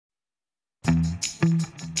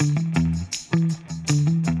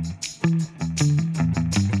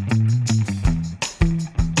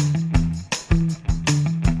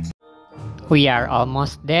We are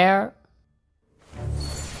almost there.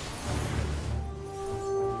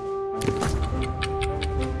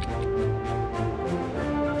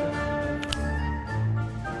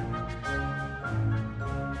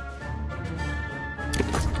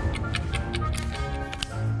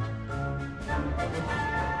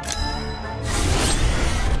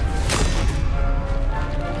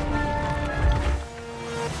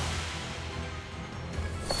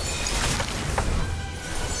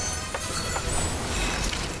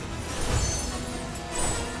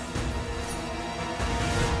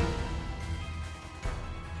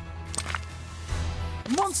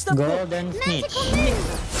 Golden snitch.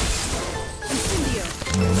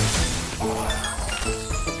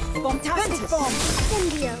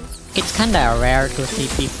 It's kinda rare to see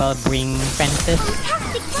people bring fences.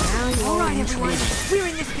 Alright everyone, we're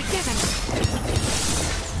in this together.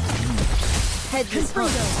 Headless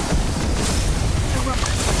hunt.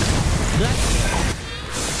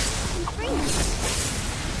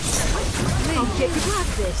 I'll get you grab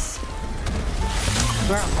this.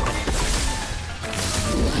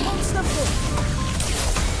 Monster foot.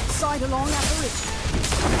 Side along apparition.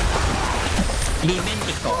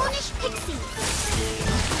 Cornish pixie.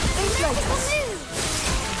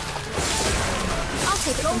 I'll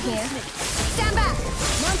take it from here. Stand back.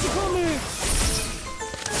 Magical move.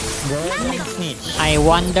 Golden snitch. I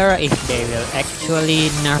wonder if they will actually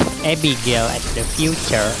nerf Abigail at the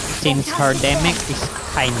future, since her damage is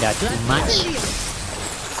kinda too much.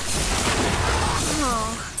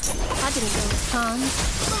 That didn't go as planned.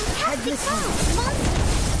 Headless hunt.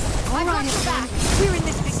 Alright everyone, we're in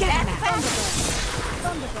this together now.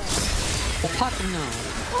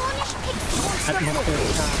 Cornish pixie.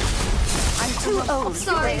 I'm too old for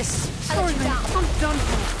Sorry. this. Sorry, man. I'm done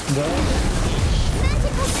for.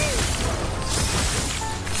 Magical move.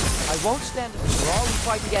 I won't stand it. We'll always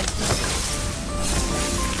fight against you.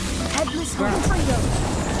 Headless hunt.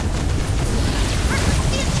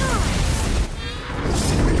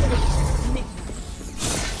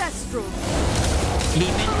 That's true.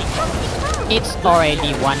 It's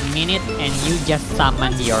already 1 minute and you just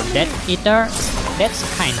summoned your Death Eater? That's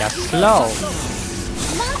kinda slow.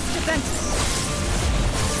 Monster Ventus.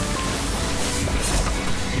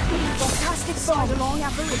 Fantastic side along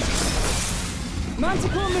apparition.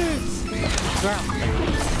 Manticore moves.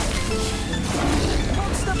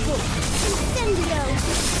 Monster foot. Incendio.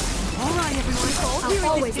 Alright everyone, I'll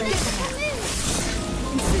always let it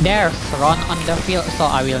There's Ron on the field, so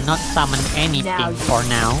I will not summon anything for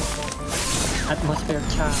now. Atmosphere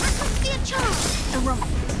charge. Atmosphere charge.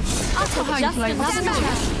 I'll take it just play. another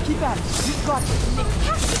match. Keep at it. You've got it.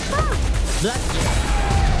 Fantastic bomb. Blood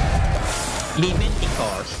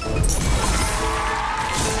Dementicores.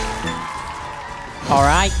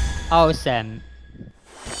 Alright, awesome.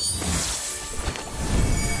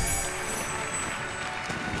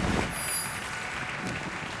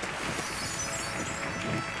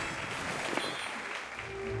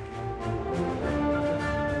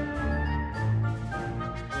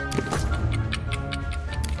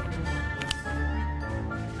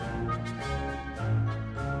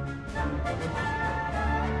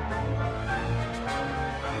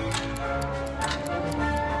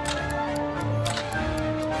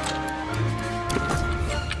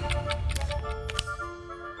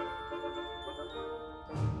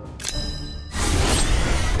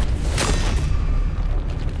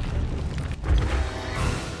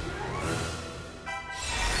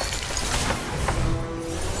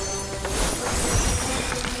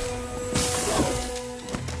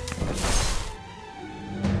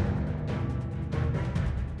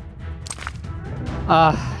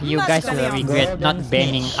 You guys will regret not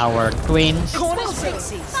banning our twins. Cornish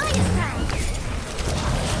pixies.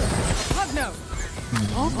 Hug no.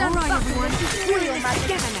 Alright everyone, we're in this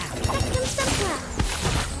together now.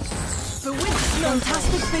 The witch.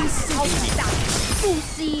 Fantastic beasts.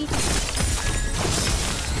 Boosie.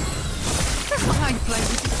 I play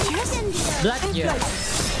with chess. Blood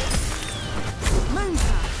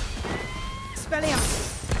Moonfire. Spellianus.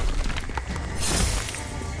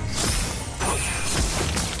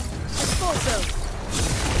 Esforzo.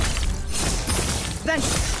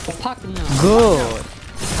 Ventus. Good.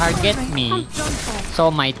 Target me, so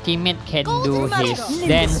my teammate can do his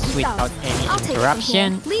dance without any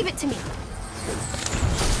interruption. Leave it to me.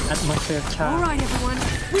 Atmosphere charge. Alright everyone,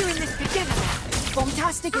 we're in this together now.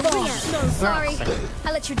 Fantastic bomb. Sorry,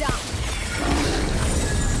 I let you down.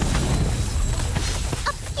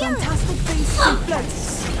 Fantastic beast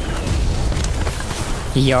floats.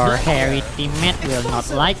 Your hairy teammate will not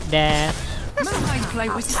like that. I play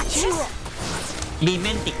with chess.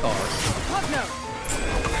 Dementicores. Hug no.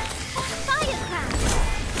 Fire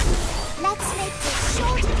Let's make this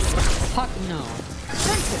short and sweet. Fuck no.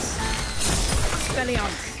 Ventus.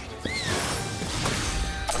 Spellion.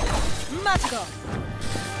 Magical.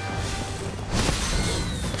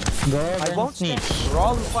 I won't stand for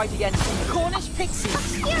all who fight against me. Cornish pixies.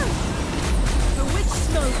 Phew. Bewitched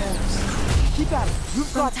snowballs. Keep at it.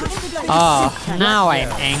 You've got this. Fantastic Oh, beasts. now I'm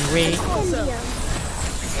angry. Incendio.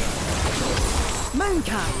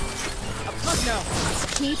 Mooncow. A pugno.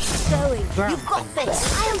 Keep going. You've got this.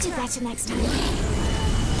 I'll do better next time.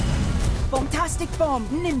 Bombastic bomb.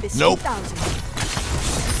 Nimbus Nope. 2000.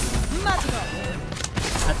 Magical.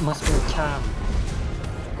 Atmosphere charm.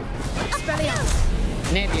 Spellion.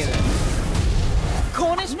 Nebula.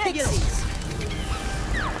 Cornish pixies.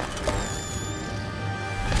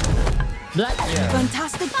 Blood year.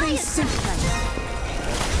 Fantastic beast suitcase.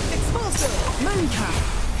 Expulsive. Mooncow.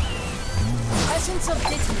 Essence of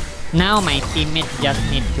Disney. Now my teammates just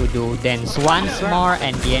need to do dance once more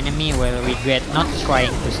and the enemy will regret not trying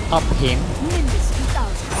to stop him. Nimbus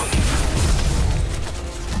 2000.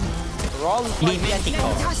 For all who fight against me.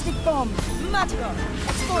 Fantastic bomb. Magical.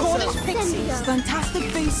 Cornish pixies. Incendio. Fantastic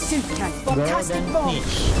beast suitcase. Fantastic bomb.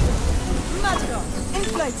 Magical.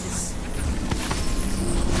 Inflatus.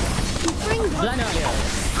 Bring them. Blood year.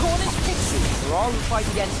 Cornish pixies. For all who fight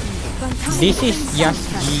against me. Fantastic This is beast just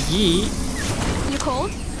suitcase. GG. You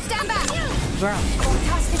cold? Stand back.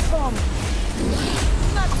 Fantastic bomb.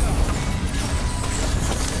 Magical.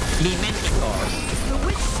 Dementicors. The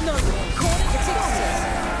witch snowball. Cornish pixies.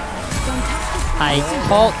 Fantastic I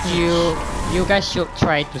told you, you guys should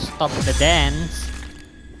try to stop the dance.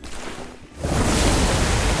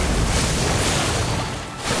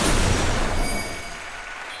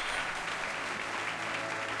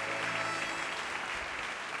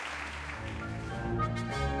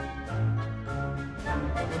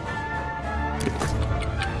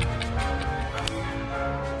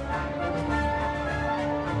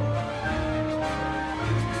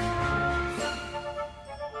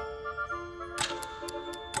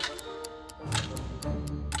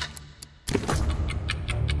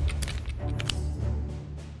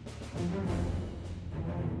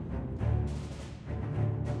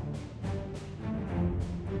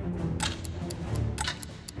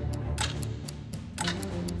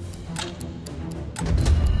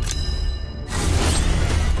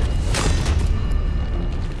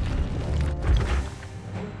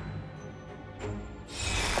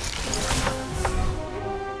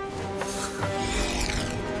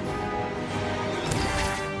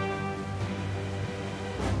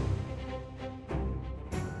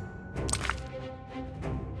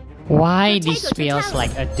 Why this feels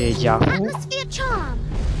like a deja vu? Atmosphere charm.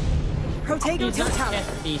 Protego It's not totality.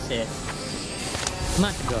 just pieces.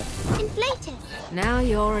 Must go. Inflated. Now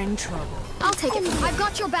you're in trouble. I'll take it. I've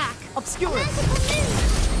got your back. Obscure. Magical moon.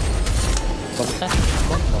 Fantastic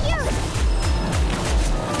combo. Fury.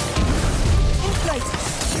 Inflatus.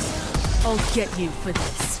 I'll get you for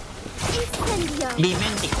this. Incendio.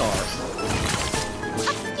 Dementicors.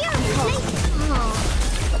 A fury. Inflated. Aw.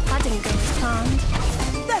 That didn't go as planned.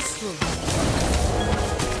 Thestral.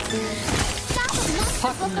 Staff of Monster,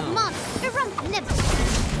 Fuck Book no. of Monster, Rump, Nibble.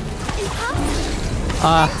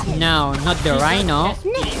 Impossible. No, not the rhino.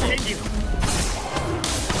 Nibble.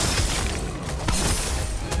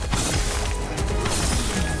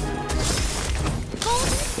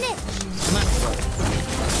 Golden Snitch. Must go.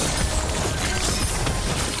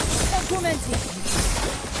 Augmenting.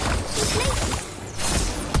 Inflated.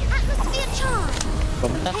 Atmosphere charm.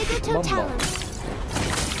 Fantastic Tego combo. Totalum.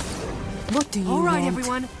 What do you All right, want?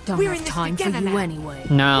 everyone. Don't We're have in this time for together you now. anyway.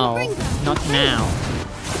 No, not now.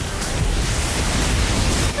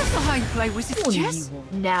 That's the how you play wizard's What do chess. you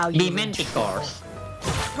want? Now you Dementicors.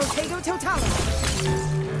 Protego totality.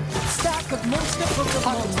 Stack of monster book of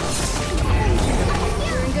monsters.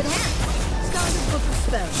 You're in good hands. Standard book of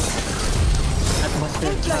spells.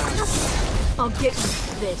 Atmosphere charm. I'll get you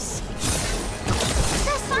for this.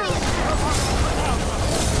 There's science.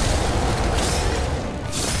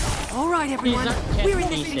 All right, These everyone. are just We're in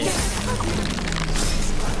this pieces. together.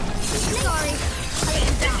 Sorry. I let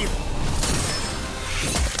you down.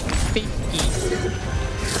 50.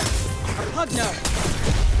 Pugno.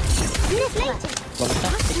 Inflated.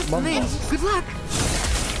 Fantastic I'm in. combo. Good luck.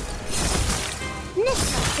 Nibble.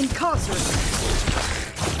 Incarcerate.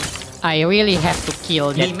 I really have to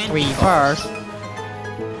kill that tree first.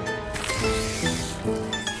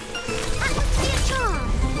 Atmosphere charm.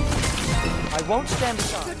 I won't stand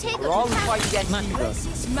aside. Protego For all who fight against Must me. go.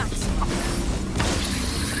 Gracious Maximum.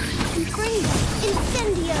 Increase.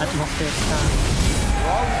 Incendio. Atmosphere charm. For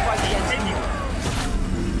all who fight against me.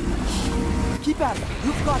 Keep at it.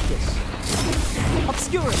 You've got this.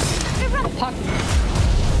 Obscurus. Inflate.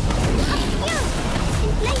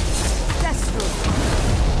 Destro.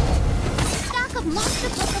 Stack of monster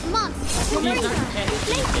Pokemon.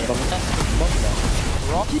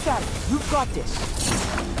 Rocky Valley. You've got this.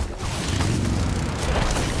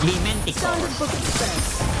 Dementic Standard book express.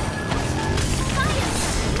 Fire.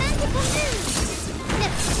 Manticore Moon.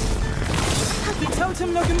 Snip. Totem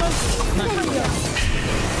Locomotive.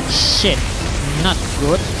 Shit, not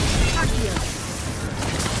good. Accio.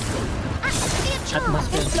 Atmosphere Charm.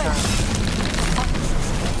 Atmosphere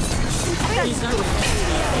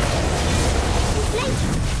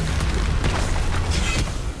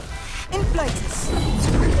Inflate. Inflatus.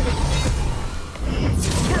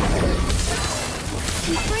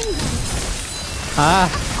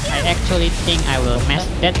 I actually think I will mess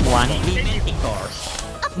that one.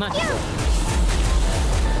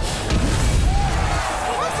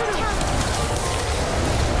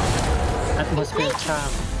 Atmosphere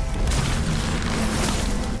charm.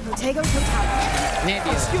 Protego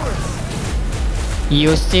Total. Obscurus.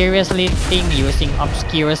 You seriously think using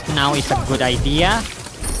Obscurus now is a good idea?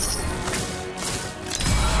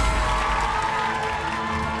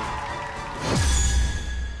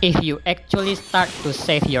 If you actually start to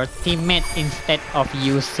save your teammate instead of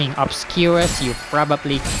using Obscurus, you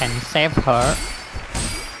probably can save her.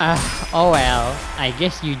 Oh well, I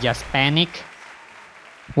guess you just panic.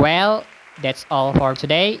 Well, that's all for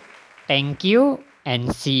today. Thank you and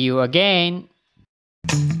see you again.